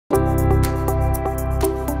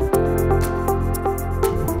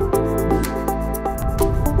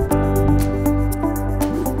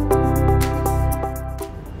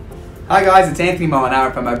Hi guys, it's Anthony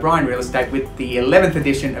Molinaro from O'Brien Real Estate with the 11th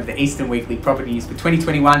edition of the Eastern Weekly Property News for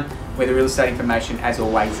 2021, where the real estate information, as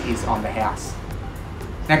always, is on the house.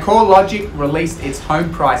 Now, CoreLogic released its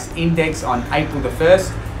home price index on April the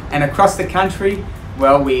 1st, and across the country,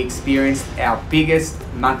 well, we experienced our biggest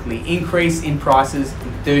monthly increase in prices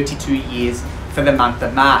in 32 years for the month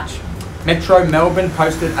of March. Metro Melbourne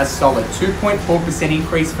posted a solid 2.4%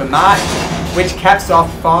 increase for March, which caps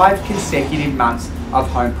off 5 consecutive months of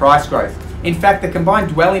home price growth. In fact, the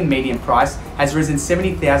combined dwelling median price has risen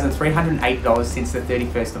 $70,308 since the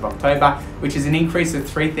 31st of October, which is an increase of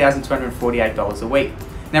 $3,248 a week.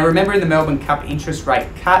 Now, remember, in the Melbourne Cup interest rate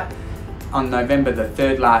cut on November the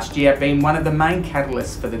 3rd last year being one of the main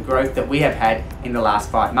catalysts for the growth that we have had in the last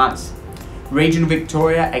 5 months. Regional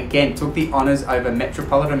Victoria again took the honours over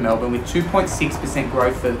Metropolitan Melbourne with 2.6%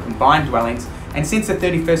 growth for the combined dwellings, and since the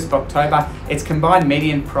 31st of October, its combined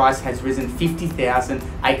median price has risen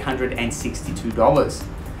 $50,862.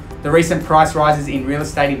 The recent price rises in real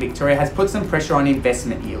estate in Victoria has put some pressure on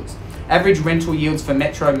investment yields. Average rental yields for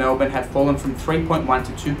Metro Melbourne have fallen from 3.1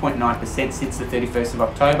 to 2.9% since the 31st of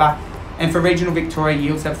October, and for Regional Victoria,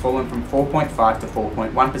 yields have fallen from 4.5 to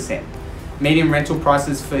 4.1%. Median rental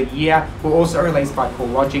prices for the year were also released by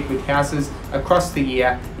CoreLogic, with houses across the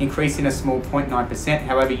year increasing a small 0.9%.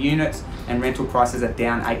 However, units and rental prices are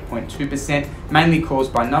down 8.2%, mainly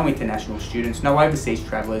caused by no international students, no overseas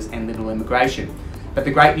travellers and little immigration. But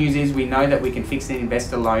the great news is we know that we can fix an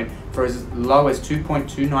investor loan for as low as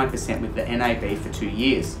 2.29% with the NAB for 2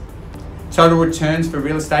 years. Total returns for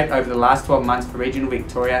real estate over the last 12 months for Regional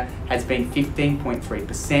Victoria has been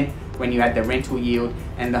 15.3% when you add the rental yield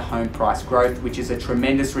and the home price growth, which is a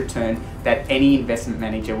tremendous return that any investment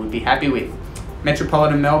manager would be happy with.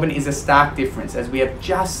 Metropolitan Melbourne is a stark difference, as we have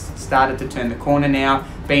just started to turn the corner now,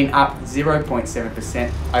 being up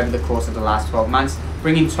 0.7% over the course of the last 12 months,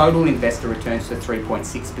 bringing total investor returns to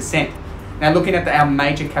 3.6%. Now, looking at our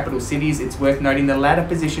major capital cities, it's worth noting the latter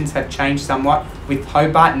positions have changed somewhat, with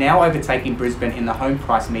Hobart now overtaking Brisbane in the home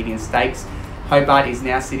price median stakes. Hobart is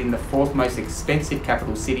now sitting the 4th most expensive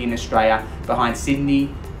capital city in Australia, behind Sydney,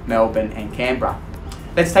 Melbourne and Canberra.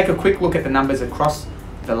 Let's take a quick look at the numbers across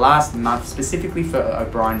the last month, specifically for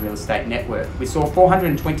O'Brien Real Estate Network. We saw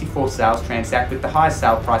 424 sales transact, with the highest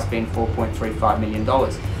sale price being $4.35 million.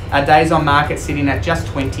 Our days on market sitting at just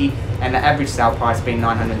 20, and the average sale price being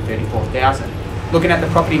 $934,000. Looking at the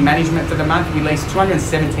property management for the month, we leased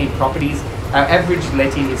 217 properties. Our average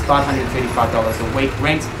letting is $535 a week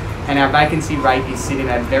rent, and our vacancy rate is sitting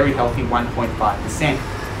at a very healthy 1.5%.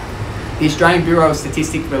 The Australian Bureau of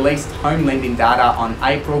Statistics released home lending data on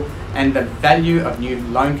April, and the value of new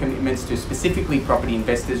loan commitments to specifically property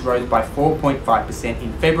investors rose by 4.5%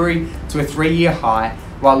 in February to a 3-year high,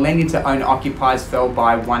 while lending to owner-occupiers fell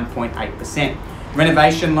by 1.8%.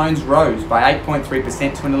 Renovation loans rose by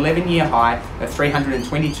 8.3% to an 11-year high of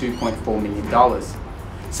 $322.4 million.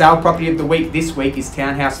 Sale property of the week this week is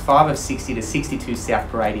Townhouse 5 of 60 to 62 South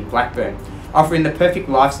Parade in Blackburn, offering the perfect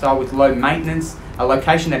lifestyle with low maintenance, a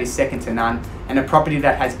location that is second to none, and a property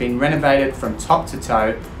that has been renovated from top to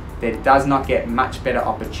toe. There does not get much better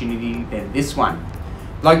opportunity than this one.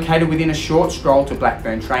 Located within a short stroll to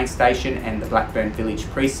Blackburn train station and the Blackburn Village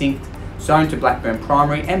precinct, zoned to Blackburn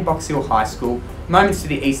Primary and Box Hill High School, moments to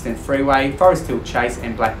the Eastern Freeway, Forest Hill Chase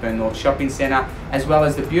and Blackburn North Shopping Centre, as well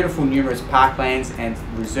as the beautiful numerous parklands and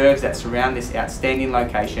reserves that surround this outstanding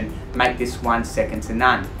location, make this one second to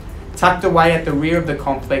none. Tucked away at the rear of the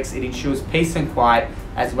complex, it ensures peace and quiet,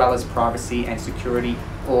 as well as privacy and security,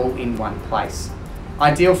 all in one place.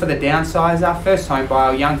 Ideal for the downsizer, first home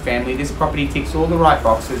buyer, young family, this property ticks all the right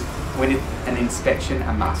boxes, with an inspection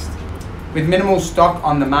a must. With minimal stock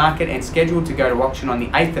on the market and scheduled to go to auction on the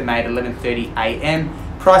 8th of May at 11:30 a.m,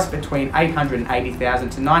 priced between $880,000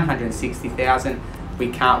 to $960,000, we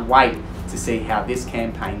can't wait to see how this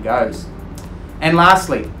campaign goes. And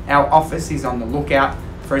lastly, our office is on the lookout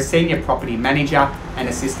for a senior property manager and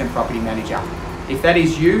assistant property manager. If that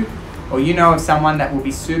is you, or you know of someone that will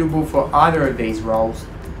be suitable for either of these roles,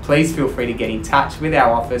 please feel free to get in touch with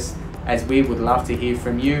our office, as we would love to hear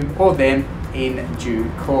from you or them in due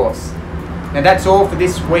course. Now, that's all for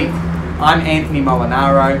this week. I'm Anthony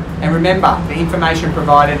Molinaro, and remember, the information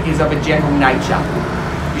provided is of a general nature.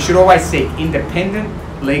 You should always seek independent,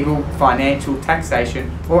 legal, financial,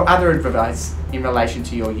 taxation or other advice in relation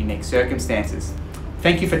to your unique circumstances.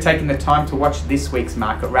 Thank you for taking the time to watch this week's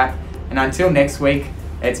Market Wrap, and until next week,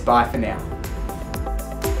 it's bye for now.